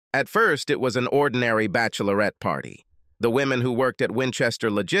At first, it was an ordinary bachelorette party. The women who worked at Winchester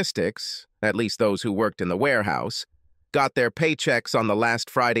Logistics, at least those who worked in the warehouse, got their paychecks on the last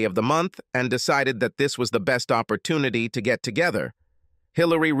Friday of the month and decided that this was the best opportunity to get together.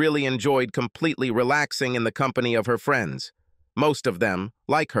 Hillary really enjoyed completely relaxing in the company of her friends. Most of them,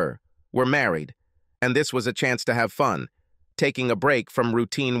 like her, were married, and this was a chance to have fun, taking a break from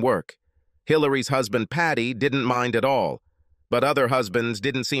routine work. Hillary's husband, Patty, didn't mind at all, but other husbands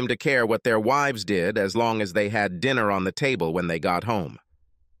didn't seem to care what their wives did as long as they had dinner on the table when they got home.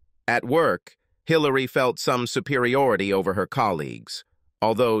 At work, Hillary felt some superiority over her colleagues,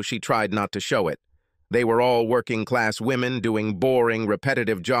 although she tried not to show it. They were all working-class women doing boring,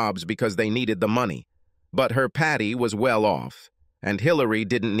 repetitive jobs because they needed the money. But her Patty was well off, and Hillary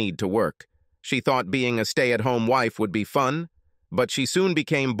didn't need to work. She thought being a stay-at-home wife would be fun, but she soon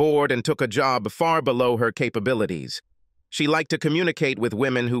became bored and took a job far below her capabilities. She liked to communicate with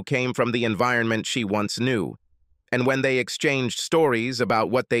women who came from the environment she once knew, and when they exchanged stories about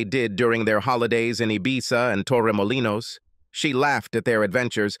what they did during their holidays in Ibiza and Torremolinos, she laughed at their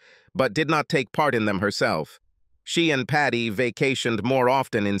adventures, but did not take part in them herself. She and Patty vacationed more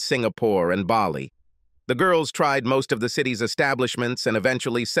often in Singapore and Bali. The girls tried most of the city's establishments and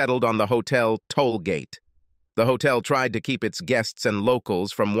eventually settled on the Hotel Tollgate. The hotel tried to keep its guests and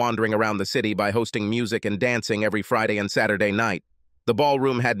locals from wandering around the city by hosting music and dancing every Friday and Saturday night. The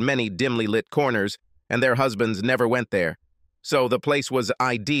ballroom had many dimly lit corners, and their husbands never went there. So the place was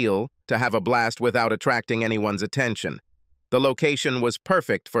ideal to have a blast without attracting anyone's attention. The location was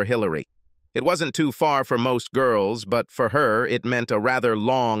perfect for Hillary. It wasn't too far for most girls, but for her it meant a rather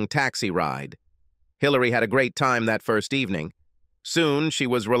long taxi ride. Hillary had a great time that first evening. Soon she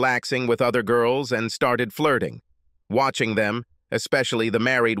was relaxing with other girls and started flirting. Watching them, especially the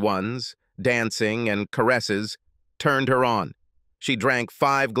married ones, dancing and caresses, turned her on. She drank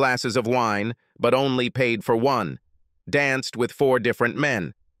 5 glasses of wine, but only paid for 1. Danced with 4 different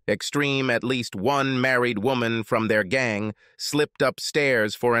men. Extreme, at least one married woman from their gang slipped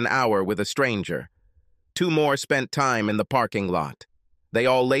upstairs for an hour with a stranger. 2 more spent time in the parking lot. They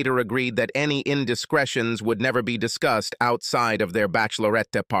all later agreed that any indiscretions would never be discussed outside of their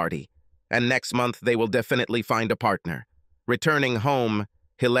bachelorette party, and next month they will definitely find a partner. Returning home,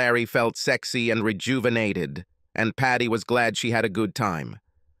 Hillary felt sexy and rejuvenated, and Patty was glad she had a good time.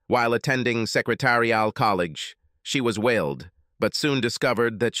 While attending secretarial college, she was wailed, but soon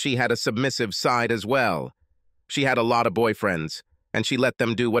discovered that she had a submissive side as well. She had a lot of boyfriends, and she let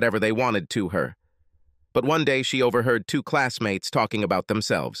them do whatever they wanted to her. But one day she overheard 2 classmates talking about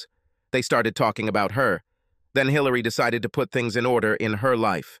themselves. They started talking about her. Then Hillary decided to put things in order in her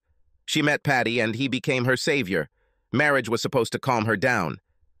life. She met Patty and he became her savior. Marriage was supposed to calm her down.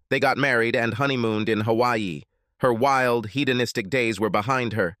 They got married and honeymooned in Hawaii. Her wild, hedonistic days were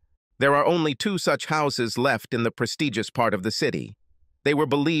behind her. There are only 2 such houses left in the prestigious part of the city. They were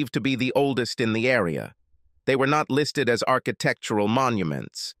believed to be the oldest in the area. They were not listed as architectural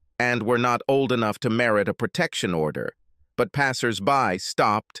monuments, and were not old enough to merit a protection order, but passers-by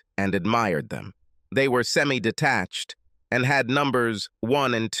stopped and admired them. They were semi-detached and had numbers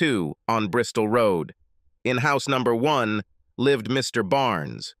 1 and 2 on Bristol Road. In house number 1 lived Mr.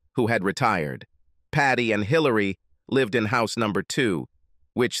 Barnes, who had retired. Patty and Hillary lived in house number 2,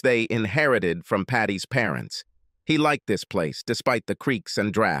 which they inherited from Patty's parents. He liked this place, despite the creaks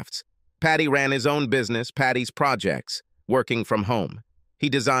and drafts. Patty ran his own business, Patty's Projects, working from home. He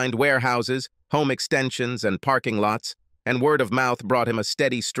designed warehouses, home extensions, and parking lots, and word of mouth brought him a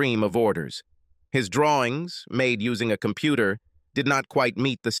steady stream of orders. His drawings, made using a computer, did not quite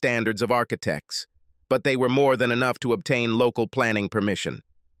meet the standards of architects, but they were more than enough to obtain local planning permission.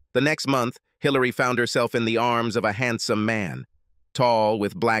 The next month, Hillary found herself in the arms of a handsome man, tall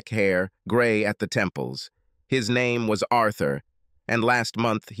with black hair, gray at the temples. His name was Arthur, and last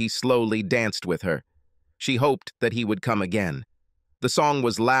month he slowly danced with her. She hoped that he would come again. The song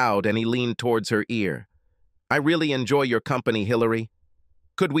was loud and he leaned towards her ear. "I really enjoy your company, Hillary.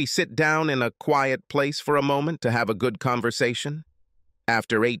 Could we sit down in a quiet place for a moment to have a good conversation?"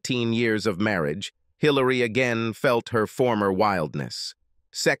 After 18 years of marriage, Hillary again felt her former wildness.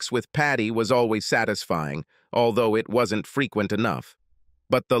 Sex with Patty was always satisfying, although it wasn't frequent enough.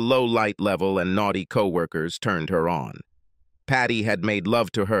 But the low-light level and naughty coworkers turned her on. Patty had made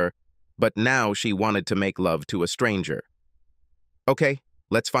love to her, but now she wanted to make love to a stranger. "Okay,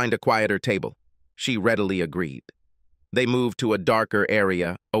 let's find a quieter table," she readily agreed. They moved to a darker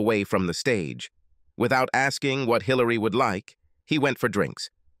area, away from the stage. Without asking what Hillary would like, he went for drinks.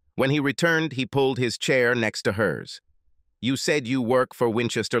 When he returned, he pulled his chair next to hers. "You said you work for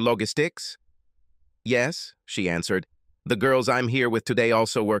Winchester Logistics?" "Yes," she answered. The girls I'm here with today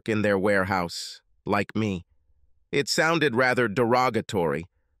also work in their warehouse, like me. It sounded rather derogatory,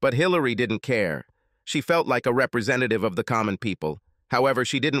 but Hillary didn't care. She felt like a representative of the common people. However,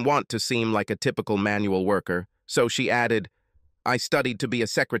 she didn't want to seem like a typical manual worker, so she added, I studied to be a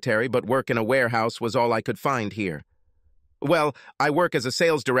secretary, but work in a warehouse was all I could find here. Well, I work as a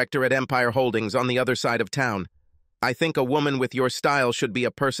sales director at Empire Holdings on the other side of town. I think a woman with your style should be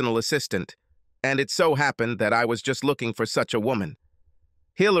a personal assistant. And it so happened that I was just looking for such a woman.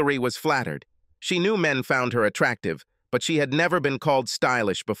 Hillary was flattered. She knew men found her attractive, but she had never been called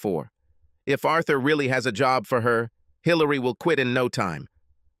stylish before. If Arthur really has a job for her, Hillary will quit in no time.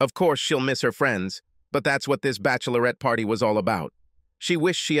 Of course, she'll miss her friends, but that's what this bachelorette party was all about. She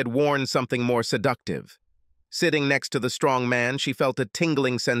wished she had worn something more seductive. Sitting next to the strong man, she felt a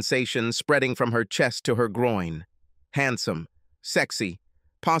tingling sensation spreading from her chest to her groin. Handsome, sexy,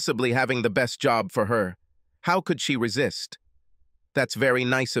 possibly having the best job for her. How could she resist? That's very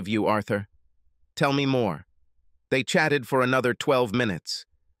nice of you, Arthur. Tell me more. They chatted for another 12 minutes,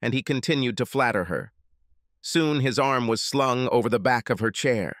 and he continued to flatter her. Soon his arm was slung over the back of her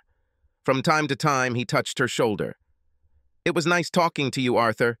chair. From time to time, he touched her shoulder. It was nice talking to you,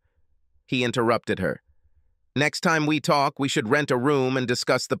 Arthur. He interrupted her. Next time we talk, we should rent a room and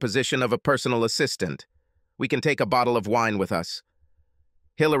discuss the position of a personal assistant. We can take a bottle of wine with us.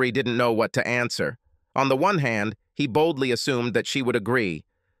 Hillary didn't know what to answer. On the one hand, he boldly assumed that she would agree.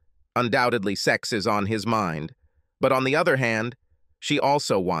 Undoubtedly, sex is on his mind. But on the other hand, she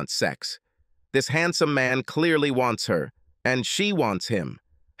also wants sex. This handsome man clearly wants her, and she wants him.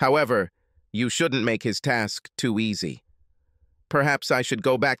 However, you shouldn't make his task too easy. Perhaps I should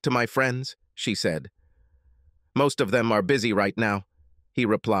go back to my friends, she said. Most of them are busy right now, he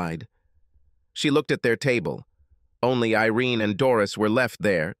replied. She looked at their table. Only Irene and Doris were left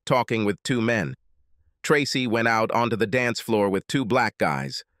there, talking with two men. Tracy went out onto the dance floor with two black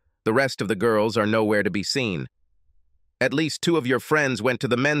guys. The rest of the girls are nowhere to be seen. At least two of your friends went to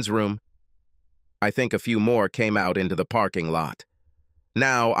the men's room. I think a few more came out into the parking lot.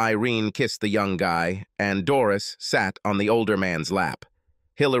 Now Irene kissed the young guy, and Doris sat on the older man's lap.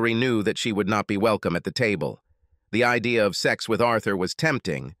 Hillary knew that she would not be welcome at the table. The idea of sex with Arthur was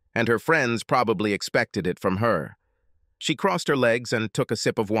tempting, and her friends probably expected it from her. She crossed her legs and took a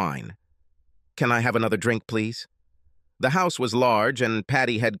sip of wine. Can I have another drink, please? The house was large, and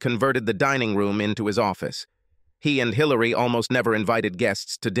Patty had converted the dining room into his office. He and Hillary almost never invited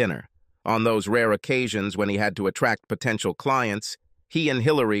guests to dinner. On those rare occasions when he had to attract potential clients, he and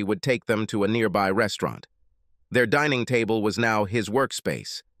Hillary would take them to a nearby restaurant. Their dining table was now his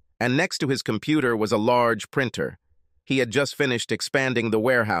workspace, and next to his computer was a large printer. He had just finished expanding the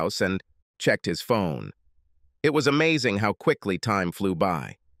warehouse and checked his phone. It was amazing how quickly time flew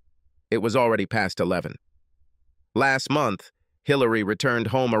by. It was already past 11. Last month, Hillary returned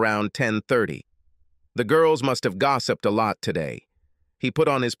home around 10:30. The girls must have gossiped a lot today. He put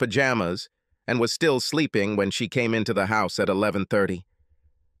on his pajamas and was still sleeping when she came into the house at 11:30.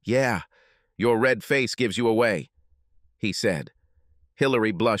 Yeah, your red face gives you away, he said.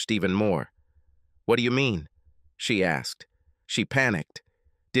 Hillary blushed even more. What do you mean? She asked. She panicked.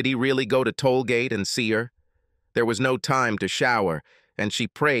 Did he really go to Tollgate and see her? There was no time to shower, and she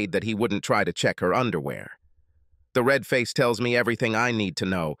prayed that he wouldn't try to check her underwear. The red face tells me everything I need to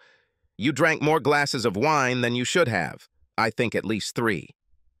know. You drank more glasses of wine than you should have. I think at least 3.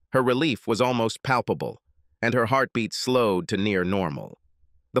 Her relief was almost palpable, and her heartbeat slowed to near normal.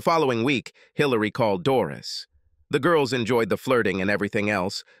 The following week, Hillary called Doris. The girls enjoyed the flirting and everything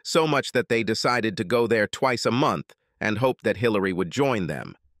else, so much that they decided to go there twice a month and hoped that Hillary would join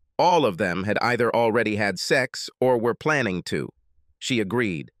them. All of them had either already had sex or were planning to. She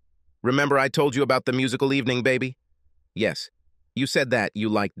agreed. Remember I told you about the musical evening, baby? Yes. You said that you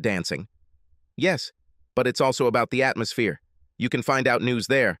liked dancing. Yes, but it's also about the atmosphere. You can find out news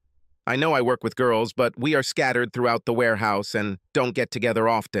there. I know I work with girls, but we are scattered throughout the warehouse and don't get together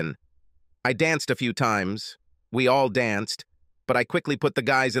often. I danced a few times. We all danced, but I quickly put the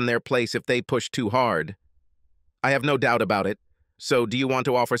guys in their place if they pushed too hard. I have no doubt about it. So do you want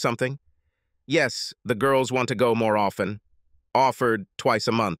to offer something? Yes, the girls want to go more often. Offered twice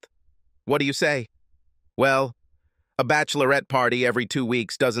a month. What do you say? Well, a bachelorette party every 2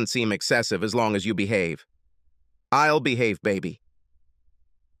 weeks doesn't seem excessive as long as you behave. I'll behave, baby.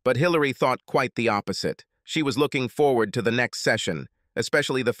 But Hillary thought quite the opposite. She was looking forward to the next session,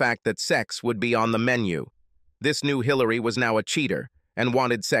 especially the fact that sex would be on the menu. This new Hillary was now a cheater and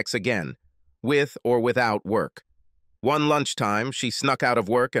wanted sex again, with or without work. One lunchtime, she snuck out of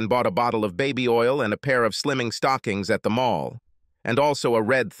work and bought a bottle of baby oil and a pair of slimming stockings at the mall, and also a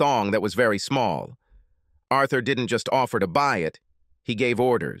red thong that was very small. Arthur didn't just offer to buy it, he gave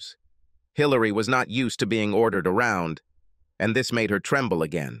orders. Hillary was not used to being ordered around, and this made her tremble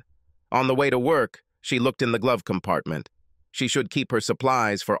again. On the way to work, she looked in the glove compartment. She should keep her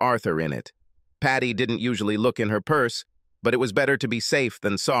supplies for Arthur in it. Patty didn't usually look in her purse, but it was better to be safe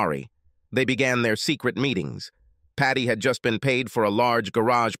than sorry. They began their secret meetings. Patty had just been paid for a large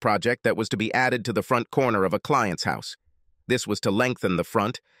garage project that was to be added to the front corner of a client's house. This was to lengthen the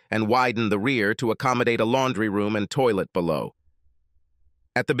front and widen the rear to accommodate a laundry room and toilet below.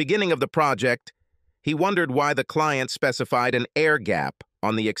 At the beginning of the project, he wondered why the client specified an air gap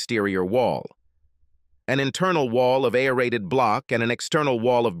on the exterior wall. An internal wall of aerated block and an external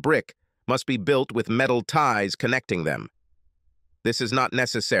wall of brick must be built with metal ties connecting them. This is not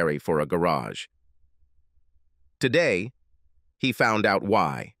necessary for a garage. Today, he found out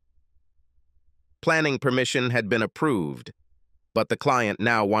why. Planning permission had been approved, but the client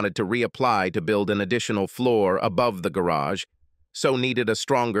now wanted to reapply to build an additional floor above the garage, so needed a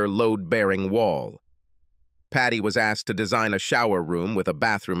stronger load-bearing wall. Patty was asked to design a shower room with a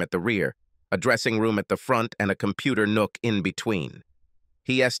bathroom at the rear, a dressing room at the front, and a computer nook in between.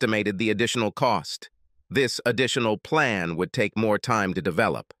 He estimated the additional cost. This additional plan would take more time to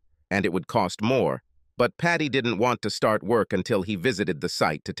develop, and it would cost more, but Patty didn't want to start work until he visited the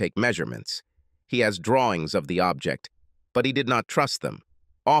site to take measurements. He has drawings of the object, but he did not trust them.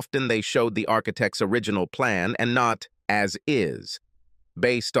 Often they showed the architect's original plan and not as is.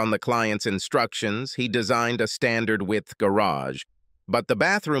 Based on the client's instructions, he designed a standard-width garage, but the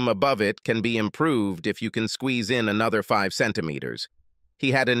bathroom above it can be improved if you can squeeze in another 5 centimeters.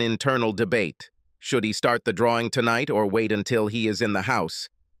 He had an internal debate. Should he start the drawing tonight or wait until he is in the house?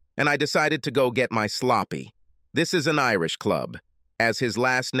 And I decided to go get my sloppy. This is an Irish club. As his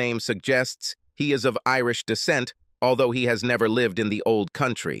last name suggests, he is of Irish descent, although he has never lived in the old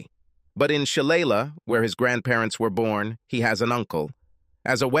country. But in Shillelagh, where his grandparents were born, he has an uncle.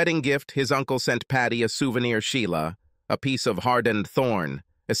 As a wedding gift, his uncle sent Patty a souvenir Sheila, a piece of hardened thorn,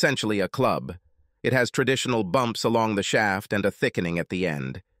 essentially a club. It has traditional bumps along the shaft and a thickening at the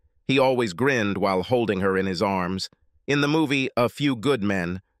end. He always grinned while holding her in his arms. In the movie A Few Good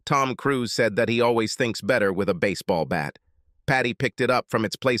Men, Tom Cruise said that he always thinks better with a baseball bat. Patty picked it up from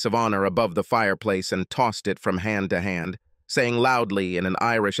its place of honor above the fireplace and tossed it from hand to hand, saying loudly in an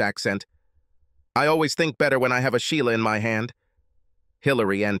Irish accent, "I always think better when I have a Sheila in my hand."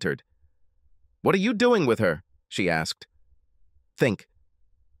 Hillary entered. "What are you doing with her?" she asked. "Think."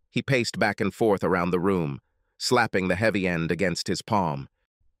 He paced back and forth around the room, slapping the heavy end against his palm.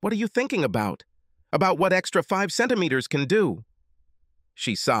 "What are you thinking about? About what extra 5 centimeters can do?"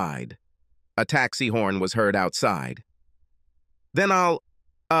 She sighed. A taxi horn was heard outside. "Then I'll,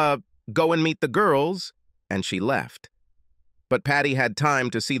 go and meet the girls," and she left. But Patty had time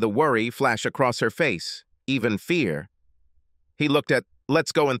to see the worry flash across her face, even fear. He looked at,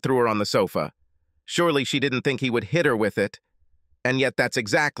 "Let's go," and threw her on the sofa. Surely she didn't think he would hit her with it. And yet that's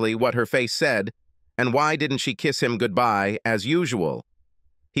exactly what her face said, and why didn't she kiss him goodbye as usual?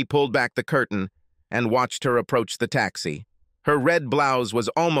 He pulled back the curtain and watched her approach the taxi. Her red blouse was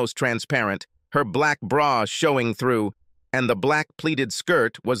almost transparent, her black bra showing through, and the black pleated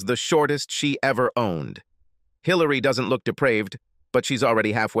skirt was the shortest she ever owned. Hillary doesn't look depraved, but she's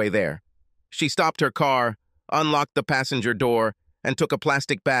already halfway there. She stopped her car, unlocked the passenger door, and took a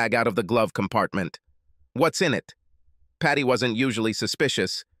plastic bag out of the glove compartment. "What's in it?" Patty wasn't usually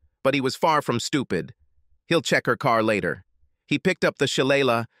suspicious, but he was far from stupid. He'll check her car later. He picked up the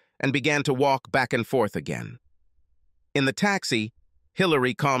shillelagh and began to walk back and forth again. In the taxi,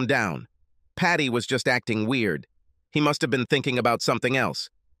 Hillary calmed down. Patty was just acting weird. He must have been thinking about something else,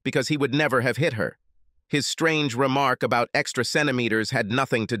 because he would never have hit her. His strange remark about extra centimeters had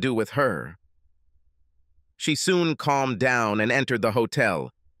nothing to do with her. She soon calmed down and entered the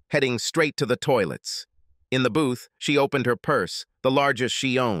hotel, heading straight to the toilets. In the booth, she opened her purse, the largest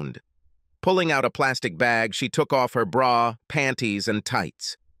she owned. Pulling out a plastic bag, she took off her bra, panties, and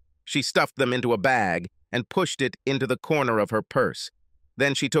tights. She stuffed them into a bag and pushed it into the corner of her purse.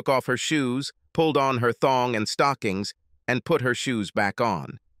 Then she took off her shoes, pulled on her thong and stockings, and put her shoes back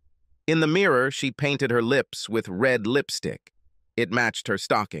on. In the mirror, she painted her lips with red lipstick. It matched her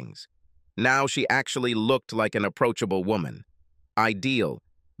stockings. Now she actually looked like an approachable woman. Ideal.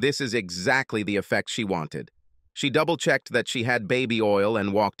 This is exactly the effect she wanted. She double-checked that she had baby oil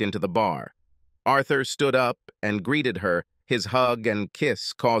and walked into the bar. Arthur stood up and greeted her, his hug and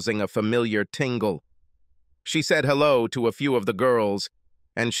kiss causing a familiar tingle. She said hello to a few of the girls,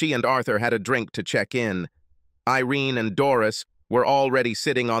 and she and Arthur had a drink to check in. Irene and Doris were already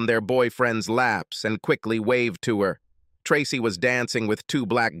sitting on their boyfriends' laps and quickly waved to her. Tracy was dancing with 2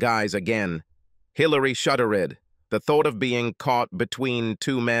 black guys again. Hillary shuddered. The thought of being caught between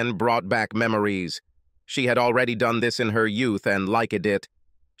two men brought back memories. She had already done this in her youth and liked it.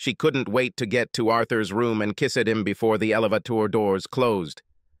 She couldn't wait to get to Arthur's room and kiss at him before the elevator doors closed.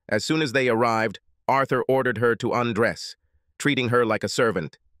 As soon as they arrived, Arthur ordered her to undress, treating her like a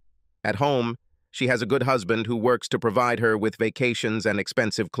servant. At home, she has a good husband who works to provide her with vacations and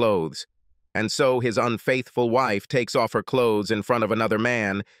expensive clothes. And so his unfaithful wife takes off her clothes in front of another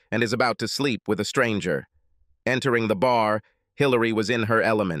man and is about to sleep with a stranger. Entering the bar, Hillary was in her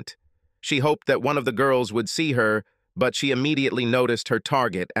element. She hoped that one of the girls would see her, but she immediately noticed her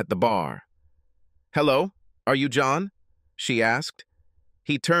target at the bar. "Hello, are you John?" she asked.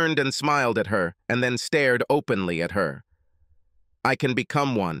 He turned and smiled at her, and then stared openly at her. "I can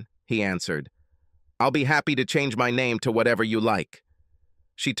become one," he answered. "I'll be happy to change my name to whatever you like."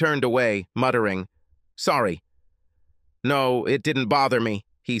 She turned away, muttering, "Sorry." "No, it didn't bother me,"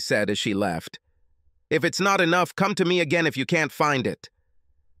 he said as she left. "If it's not enough, come to me again if you can't find it."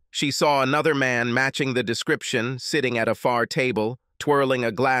 She saw another man matching the description, sitting at a far table, twirling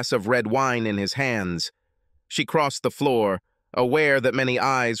a glass of red wine in his hands. She crossed the floor, aware that many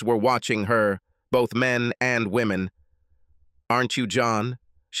eyes were watching her, both men and women. "Aren't you John?"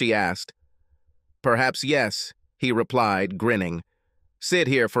 she asked. "Perhaps yes," he replied, grinning. "Sit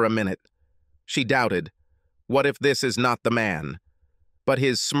here for a minute." She doubted. What if this is not the man? But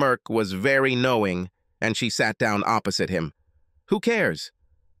his smirk was very knowing, and she sat down opposite him. Who cares?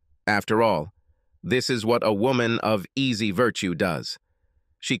 After all, this is what a woman of easy virtue does.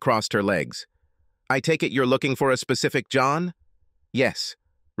 She crossed her legs. "I take it you're looking for a specific John?" "Yes,"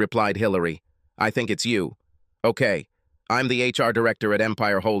 replied Hillary. "I think it's you." "Okay, I'm the HR director at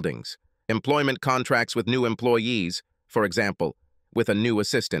Empire Holdings. Employment contracts with new employees, for example, with a new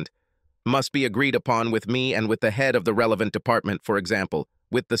assistant, must be agreed upon with me and with the head of the relevant department, for example,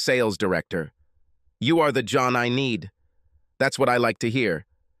 with the sales director. You are the John I need." "That's what I like to hear."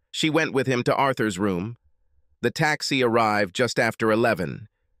 She went with him to Arthur's room. The taxi arrived just after 11.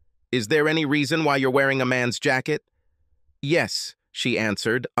 "Is there any reason why you're wearing a man's jacket?" "Yes," she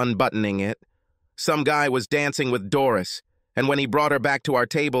answered, unbuttoning it. "Some guy was dancing with Doris, and when he brought her back to our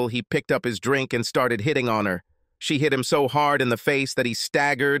table, he picked up his drink and started hitting on her. She hit him so hard in the face that he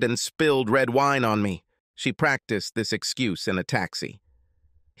staggered and spilled red wine on me." She practiced this excuse in a taxi.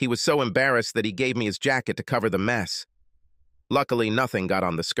 "He was so embarrassed that he gave me his jacket to cover the mess." Luckily, nothing got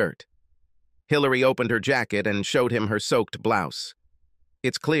on the skirt. Hillary opened her jacket and showed him her soaked blouse.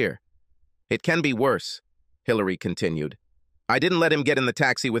 "It's clear. It can be worse," Hillary continued. "I didn't let him get in the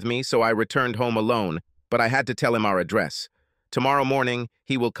taxi with me, so I returned home alone, but I had to tell him our address. Tomorrow morning,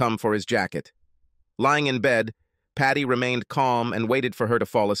 he will come for his jacket." Lying in bed, Patty remained calm and waited for her to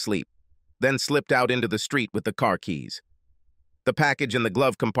fall asleep, then slipped out into the street with the car keys. The package in the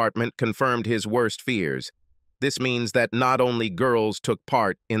glove compartment confirmed his worst fears. This means that not only girls took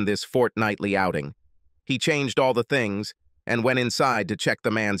part in this fortnightly outing. He changed all the things and went inside to check the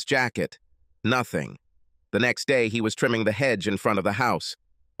man's jacket. Nothing. The next day, he was trimming the hedge in front of the house.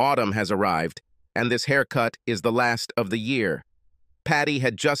 Autumn has arrived, and this haircut is the last of the year. Patty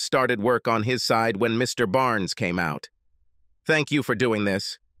had just started work on his side when Mr. Barnes came out. "Thank you for doing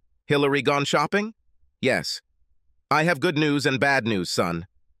this. Hillary gone shopping?" "Yes." "I have good news and bad news, son.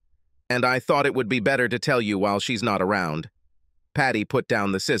 And I thought it would be better to tell you while she's not around." Patty put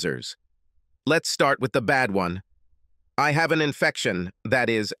down the scissors. "Let's start with the bad one. I have an infection, that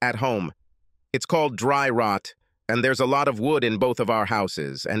is, at home. It's called dry rot, and there's a lot of wood in both of our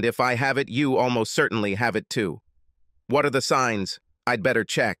houses, and if I have it, you almost certainly have it too. What are the signs? I'd better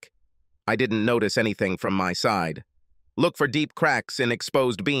check. I didn't notice anything from my side. Look for deep cracks in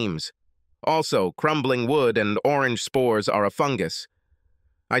exposed beams. Also, crumbling wood and orange spores are a fungus.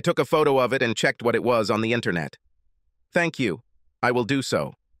 I took a photo of it and checked what it was on the internet." "Thank you. I will do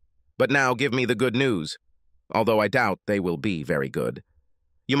so. But now give me the good news, although I doubt they will be very good.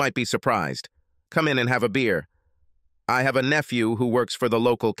 You might be surprised. Come in and have a beer. I have a nephew who works for the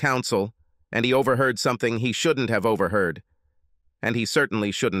local council, and he overheard something he shouldn't have overheard. And he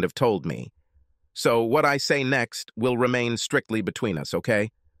certainly shouldn't have told me. So what I say next will remain strictly between us,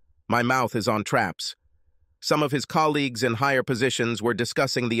 okay? My mouth is on traps. Some of his colleagues in higher positions were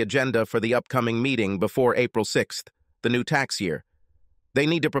discussing the agenda for the upcoming meeting before April 6th, the new tax year. They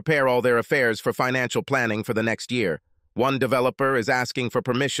need to prepare all their affairs for financial planning for the next year. One developer is asking for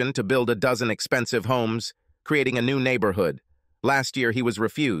permission to build a dozen expensive homes, creating a new neighborhood. Last year he was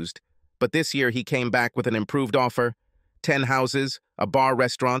refused, but this year he came back with an improved offer: 10 houses, a bar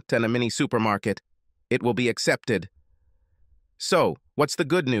restaurant, and a mini supermarket. It will be accepted. So, what's the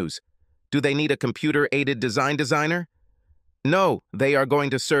good news? Do they need a computer-aided designer? No, they are going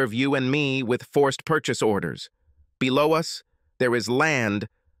to serve you and me with forced purchase orders. Below us, there is land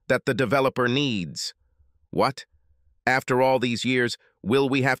that the developer needs. What? After all these years, will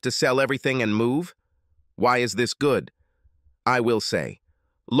we have to sell everything and move? Why is this good? I will say,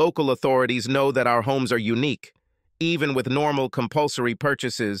 local authorities know that our homes are unique. Even with normal compulsory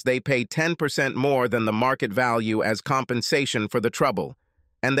purchases, they pay 10% more than the market value as compensation for the trouble.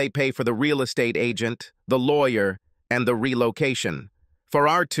 And they pay for the real estate agent, the lawyer, and the relocation. For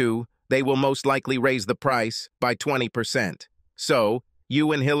our two, they will most likely raise the price by 20%. So,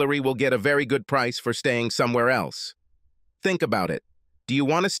 you and Hillary will get a very good price for staying somewhere else. Think about it. Do you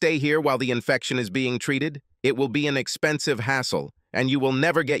want to stay here while the infection is being treated? It will be an expensive hassle, and you will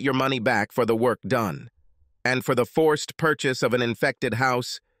never get your money back for the work done. And for the forced purchase of an infected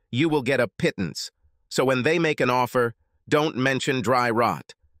house, you will get a pittance. So when they make an offer, don't mention dry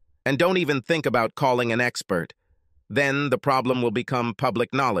rot. And don't even think about calling an expert. Then the problem will become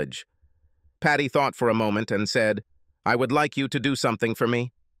public knowledge. Patty thought for a moment and said, I would like you to do something for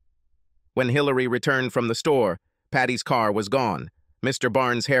me. When Hillary returned from the store, Patty's car was gone. Mr.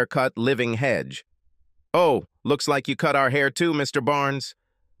 Barnes' haircut, living hedge. Oh, looks like you cut our hair too, Mr. Barnes.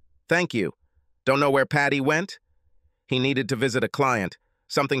 Thank you. Don't know where Patty went? He needed to visit a client,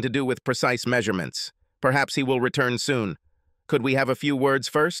 something to do with precise measurements. Perhaps he will return soon. Could we have a few words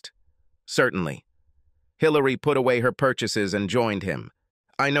first? Certainly. Hillary put away her purchases and joined him.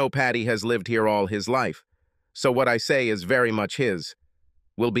 I know Patty has lived here all his life, so what I say is very much his.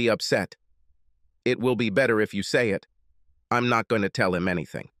 Will be upset. It will be better if you say it. I'm not going to tell him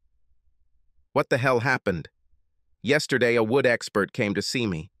anything. What the hell happened? Yesterday, a wood expert came to see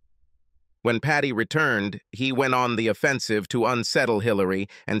me. When Patty returned, he went on the offensive to unsettle Hillary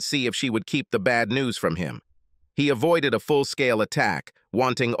and see if she would keep the bad news from him. He avoided a full-scale attack,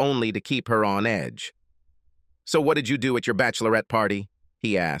 wanting only to keep her on edge. So what did you do at your bachelorette party?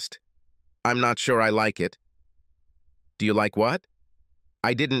 He asked. I'm not sure I like it. Do you like what?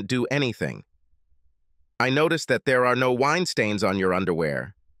 I didn't do anything. I noticed that there are no wine stains on your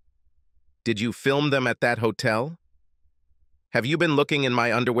underwear. Did you film them at that hotel? Have you been looking in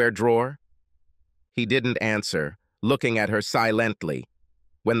my underwear drawer? He didn't answer, looking at her silently.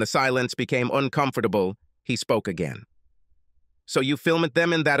 When the silence became uncomfortable, he spoke again. So you filmed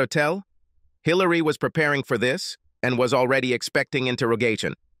them in that hotel? Hillary was preparing for this and was already expecting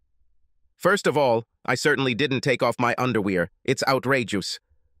interrogation. First of all, I certainly didn't take off my underwear. It's outrageous.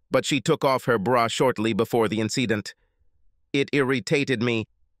 But she took off her bra shortly before the incident. It irritated me.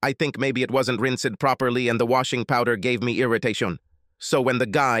 I think maybe it wasn't rinsed properly and the washing powder gave me irritation. So when the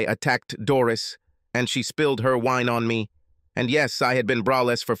guy attacked Doris and she spilled her wine on me, and yes, I had been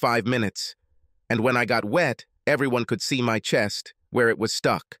braless for 5 minutes. And when I got wet, everyone could see my chest, where it was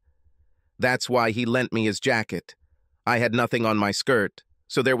stuck. That's why he lent me his jacket. I had nothing on my skirt,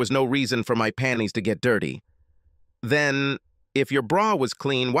 so there was no reason for my panties to get dirty. Then, if your bra was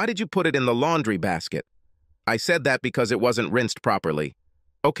clean, why did you put it in the laundry basket? I said that because it wasn't rinsed properly.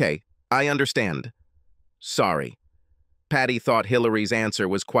 Okay, I understand. Sorry. Patty thought Hillary's answer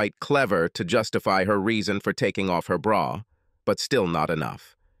was quite clever to justify her reason for taking off her bra, but still not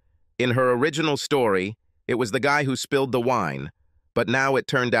enough. In her original story, it was the guy who spilled the wine, but now it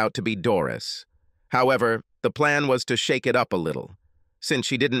turned out to be Doris. However, the plan was to shake it up a little. Since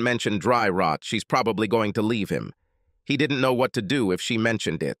she didn't mention dry rot, she's probably going to leave him. He didn't know what to do if she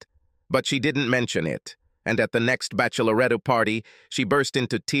mentioned it. But she didn't mention it, and at the next bachelorette party, she burst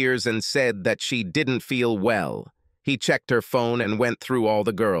into tears and said that she didn't feel well. He checked her phone and went through all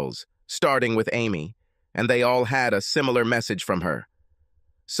the girls, starting with Amy, and they all had a similar message from her.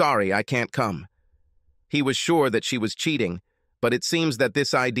 Sorry, I can't come. He was sure that she was cheating, but it seems that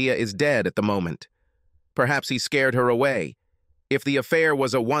this idea is dead at the moment. Perhaps he scared her away. If the affair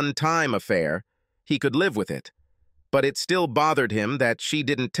was a one-time affair, he could live with it. But it still bothered him that she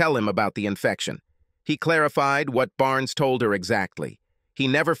didn't tell him about the infection. He clarified what Barnes told her exactly. He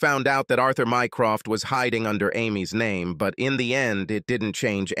never found out that Arthur Mycroft was hiding under Amy's name, but in the end, it didn't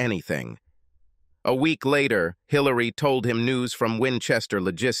change anything. A week later, Hillary told him news from Winchester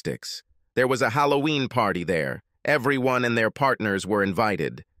Logistics. There was a Halloween party there. Everyone and their partners were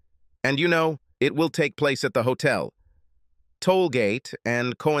invited. And you know, it will take place at the hotel. Tollgate,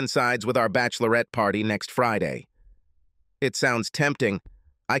 and coincides with our bachelorette party next Friday. It sounds tempting.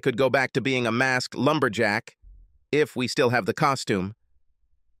 I could go back to being a masked lumberjack, if we still have the costume.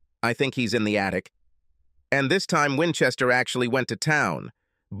 I think he's in the attic. And this time Winchester actually went to town,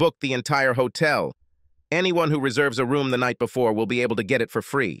 booked the entire hotel. Anyone who reserves a room the night before will be able to get it for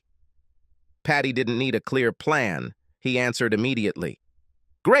free. Patty didn't need a clear plan. He answered immediately.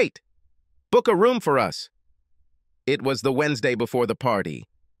 Great! Book a room for us. It was the Wednesday before the party.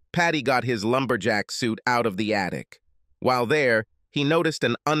 Patty got his lumberjack suit out of the attic. While there, he noticed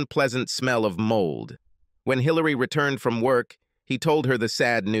an unpleasant smell of mold. When Hillary returned from work, he told her the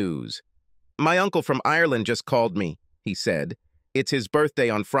sad news. "My uncle from Ireland just called me," he said. "It's his birthday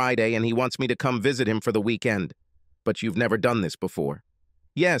on Friday and he wants me to come visit him for the weekend." "But you've never done this before."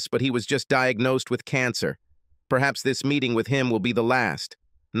 "Yes, but he was just diagnosed with cancer. Perhaps this meeting with him will be the last.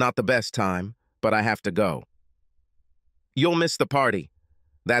 Not the best time, but I have to go." "You'll miss the party.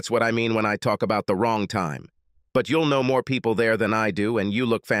 That's what I mean when I talk about the wrong time. But you'll know more people there than I do, and you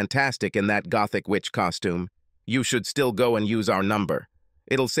look fantastic in that gothic witch costume. You should still go and use our number.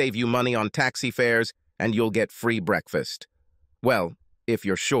 It'll save you money on taxi fares, and you'll get free breakfast." Well, if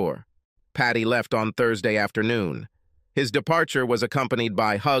you're sure. Patty left on Thursday afternoon. His departure was accompanied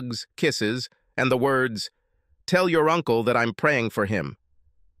by hugs, kisses, and the words, "Tell your uncle that I'm praying for him."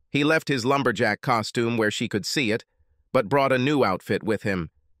 He left his lumberjack costume where she could see it, but brought a new outfit with him.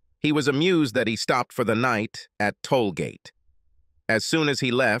 He was amused that he stopped for the night at Tollgate. As soon as he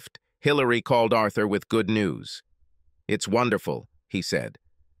left, Hillary called Arthur with good news. "It's wonderful," he said.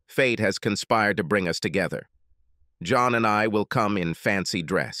 "Fate has conspired to bring us together. John and I will come in fancy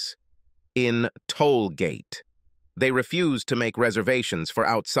dress." In Tollgate. They refused to make reservations for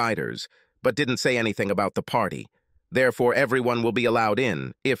outsiders, but didn't say anything about the party. Therefore, everyone will be allowed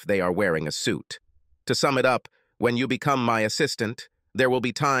in if they are wearing a suit. To sum it up, when you become my assistant, there will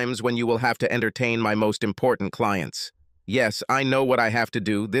be times when you will have to entertain my most important clients. Yes, I know what I have to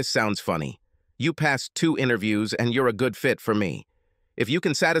do. This sounds funny. You passed 2 interviews and you're a good fit for me. If you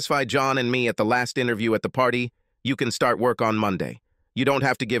can satisfy John and me at the last interview at the party, you can start work on Monday. You don't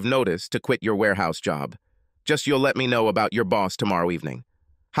have to give notice to quit your warehouse job. Just you'll let me know about your boss tomorrow evening.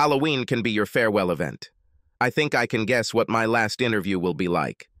 Halloween can be your farewell event. I think I can guess what my last interview will be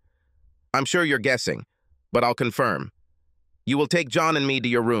like. I'm sure you're guessing, but I'll confirm. You will take John and me to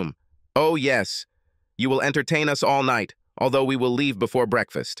your room. Oh, yes. You will entertain us all night, although we will leave before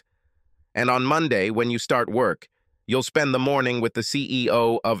breakfast. And on Monday, when you start work, you'll spend the morning with the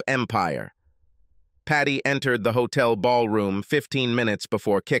CEO of Empire. Patty entered the hotel ballroom 15 minutes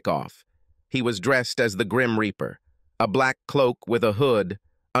before kickoff. He was dressed as the Grim Reaper, a black cloak with a hood,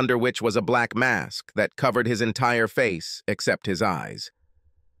 under which was a black mask that covered his entire face except his eyes.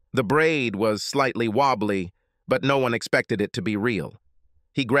 The braid was slightly wobbly, but no one expected it to be real.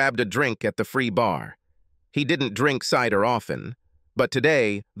 He grabbed a drink at the free bar. He didn't drink cider often, but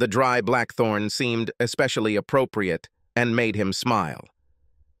today the dry blackthorn seemed especially appropriate and made him smile.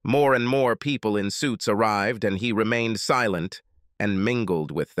 More and more people in suits arrived, and he remained silent and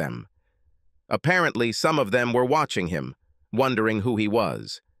mingled with them. Apparently, some of them were watching him, wondering who he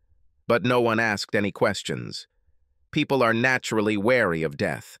was. But no one asked any questions. People are naturally wary of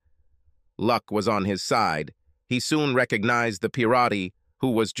death. Luck was on his side. He soon recognized the Pirati, who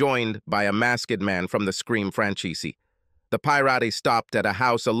was joined by a masked man from the Scream franchise. The Pirati stopped at a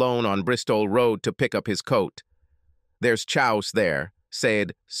house alone on Bristol Road to pick up his coat. "There's chouse there,"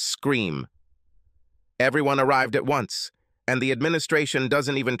 said Scream. Everyone arrived at once, and the administration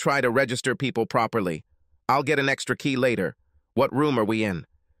doesn't even try to register people properly. "I'll get an extra key later. What room are we in?"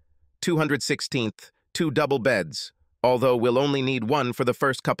 216th, 2 double beds, although we'll only need one for the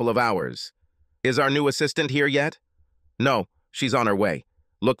first couple of hours. "Is our new assistant here yet?" "No, she's on her way.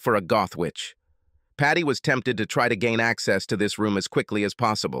 Look for a goth witch." Patty was tempted to try to gain access to this room as quickly as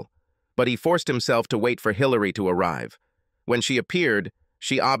possible, but he forced himself to wait for Hillary to arrive. When she appeared,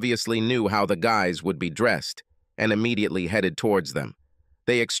 she obviously knew how the guys would be dressed, and immediately headed towards them.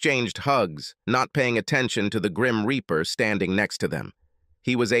 They exchanged hugs, not paying attention to the Grim Reaper standing next to them.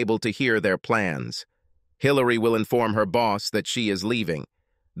 He was able to hear their plans. Hillary will inform her boss that she is leaving.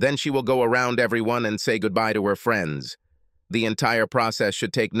 Then she will go around everyone and say goodbye to her friends. The entire process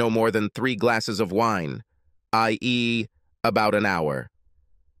should take no more than 3 glasses of wine, i.e., about an hour.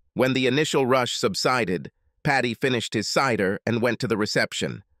 When the initial rush subsided, Patty finished his cider and went to the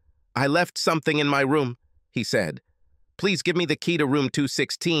reception. "I left something in my room," he said. "Please give me the key to room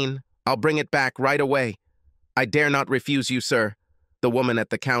 216. I'll bring it back right away." "I dare not refuse you, sir." The woman at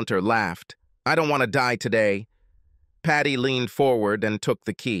the counter laughed. "I don't want to die today." Patty leaned forward and took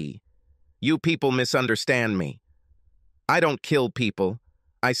the key. "You people misunderstand me. I don't kill people.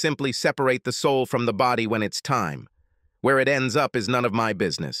 I simply separate the soul from the body when it's time. Where it ends up is none of my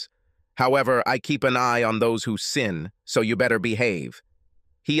business. However, I keep an eye on those who sin, so you better behave."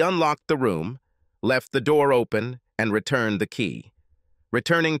 He unlocked the room, left the door open, and returned the key.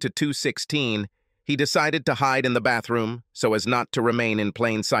 Returning to 216, he decided to hide in the bathroom so as not to remain in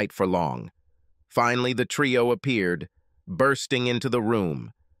plain sight for long. Finally, the trio appeared, bursting into the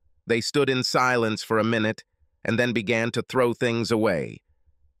room. They stood in silence for a minute, and then began to throw things away.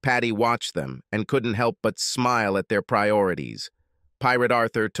 Patty watched them and couldn't help but smile at their priorities. Pirate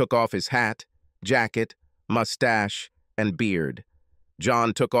Arthur took off his hat, jacket, mustache, and beard.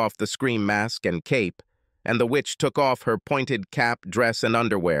 John took off the scream mask and cape, and the witch took off her pointed cap, dress, and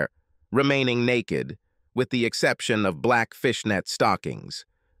underwear, remaining naked, with the exception of black fishnet stockings.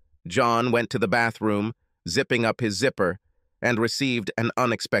 John went to the bathroom, zipping up his zipper, and received an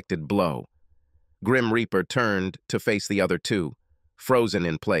unexpected blow. Grim Reaper turned to face the other two, frozen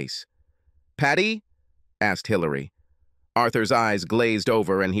in place. "Patty?" asked Hillary. Arthur's eyes glazed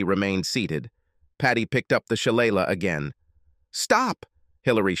over and he remained seated. Patty picked up the shillelagh again. "Stop!"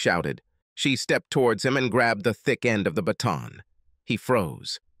 Hillary shouted. She stepped towards him and grabbed the thick end of the baton. He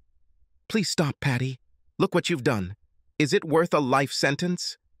froze. "Please stop, Patty. Look what you've done. Is it worth a life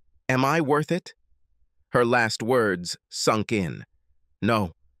sentence? Am I worth it?" Her last words sunk in.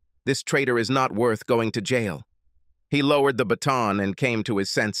 "No, this traitor is not worth going to jail." He lowered the baton and came to his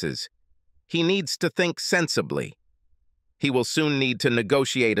senses. He needs to think sensibly. He will soon need to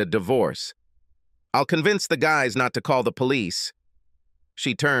negotiate a divorce. "I'll convince the guys not to call the police."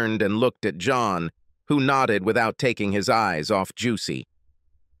 She turned and looked at John, who nodded without taking his eyes off Juicy.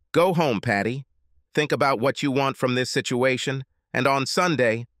 "Go home, Patty. Think about what you want from this situation, and on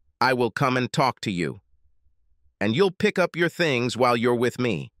Sunday, I will come and talk to you. And you'll pick up your things while you're with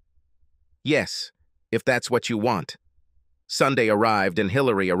me. Yes, if that's what you want." Sunday arrived and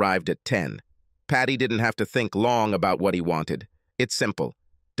Hillary arrived at 10. Patty didn't have to think long about what he wanted. It's simple: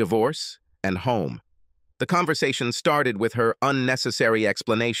 divorce and home. The conversation started with her unnecessary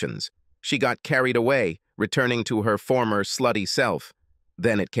explanations. She got carried away, returning to her former slutty self.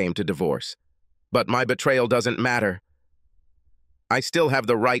 Then it came to divorce. "But my betrayal doesn't matter. I still have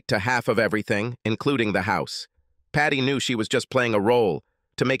the right to half of everything, including the house." Patty knew she was just playing a role.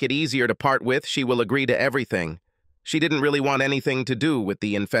 To make it easier to part with, she will agree to everything. She didn't really want anything to do with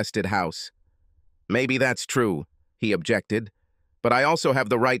the infested house. "Maybe that's true," he objected, "but I also have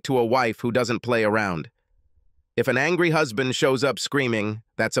the right to a wife who doesn't play around. If an angry husband shows up screaming,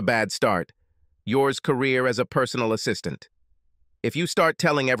 that's a bad start. Yours career as a personal assistant. If you start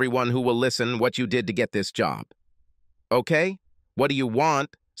telling everyone who will listen what you did to get this job. Okay? What do you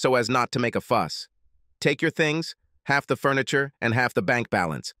want so as not to make a fuss? Take your things, half the furniture and half the bank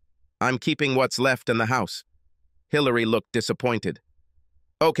balance. I'm keeping what's left in the house." Hillary looked disappointed.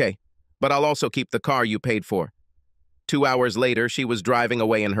 "Okay, but I'll also keep the car you paid for." 2 hours later, she was driving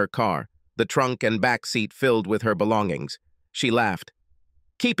away in her car, the trunk and back seat filled with her belongings. She laughed.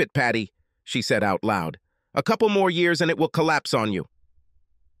 "Keep it, Patty," she said out loud. "A couple more years and it will collapse on you."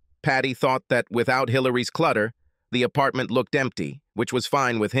 Patty thought that without Hillary's clutter, the apartment looked empty, which was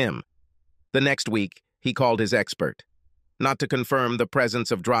fine with him. The next week, he called his expert. Not to confirm the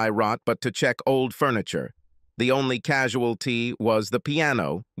presence of dry rot, but to check old furniture. The only casualty was the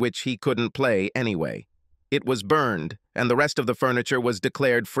piano, which he couldn't play anyway. It was burned, and the rest of the furniture was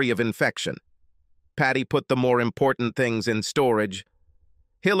declared free of infection. Patty put the more important things in storage.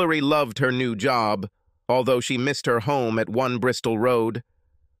 Hillary loved her new job, although she missed her home at 1 Bristol Road.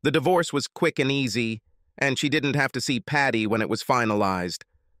 The divorce was quick and easy, and she didn't have to see Patty when it was finalized.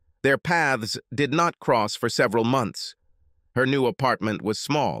 Their paths did not cross for several months. Her new apartment was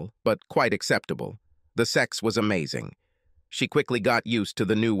small, but quite acceptable. The sex was amazing. She quickly got used to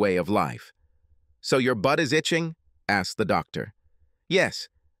the new way of life. "So your butt is itching?" asked the doctor. "Yes,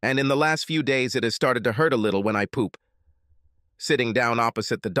 and in the last few days it has started to hurt a little when I poop." Sitting down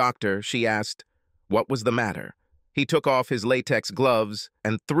opposite the doctor, she asked, what was the matter? He took off his latex gloves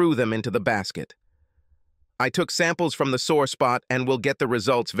and threw them into the basket. "I took samples from the sore spot and will get the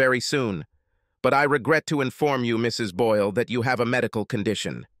results very soon. But I regret to inform you, Mrs. Boyle, that you have a medical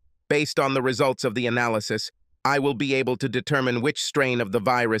condition. Based on the results of the analysis, I will be able to determine which strain of the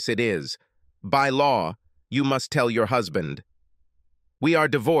virus it is. By law, you must tell your husband. We are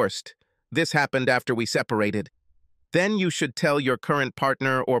divorced. This happened after we separated. Then you should tell your current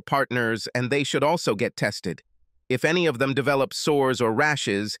partner or partners, and they should also get tested. If any of them develop sores or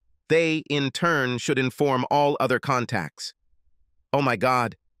rashes, they, in turn, should inform all other contacts." "Oh my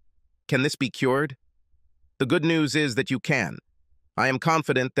God. Can this be cured?" "The good news is that you can. I am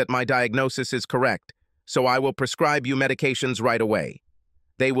confident that my diagnosis is correct, so I will prescribe you medications right away.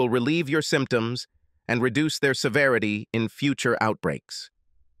 They will relieve your symptoms and reduce their severity in future outbreaks."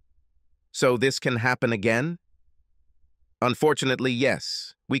 "So this can happen again?" "Unfortunately,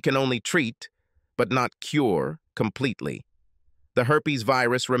 yes. We can only treat, but not cure, completely. The herpes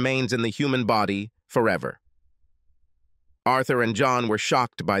virus remains in the human body forever." Arthur and John were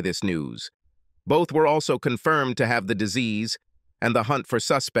shocked by this news. Both were also confirmed to have the disease, and the hunt for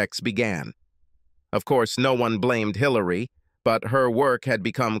suspects began. Of course, no one blamed Hillary, but her work had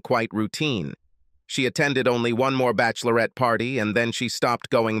become quite routine. She attended only one more bachelorette party, and then she stopped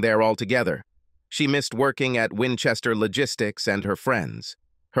going there altogether. She missed working at Winchester Logistics and her friends.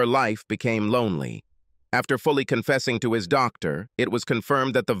 Her life became lonely. After fully confessing to his doctor, it was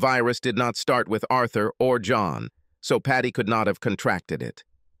confirmed that the virus did not start with Arthur or John, so Patty could not have contracted it.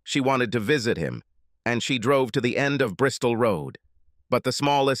 She wanted to visit him, and she drove to the end of Bristol Road. But the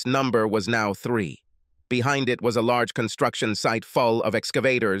smallest number was now 3. Behind it was a large construction site full of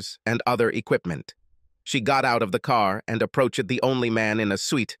excavators and other equipment. She got out of the car and approached the only man in a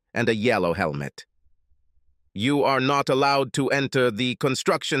suit and a yellow helmet. "You are not allowed to enter the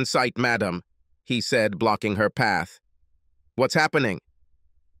construction site, madam," he said, blocking her path. "What's happening?"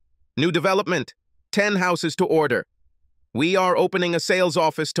 "New development. 10 houses to order. We are opening a sales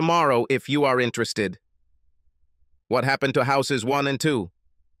office tomorrow if you are interested." "What happened to houses 1 and 2?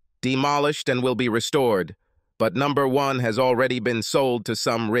 "Demolished and will be restored, but number 1 has already been sold to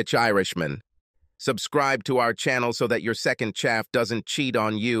some rich Irishman. Subscribe to our channel so that your second chaff doesn't cheat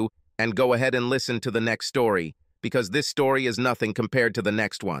on you, and go ahead and listen to the next story, because this story is nothing compared to the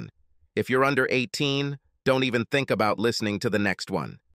next one. If you're under 18, don't even think about listening to the next one.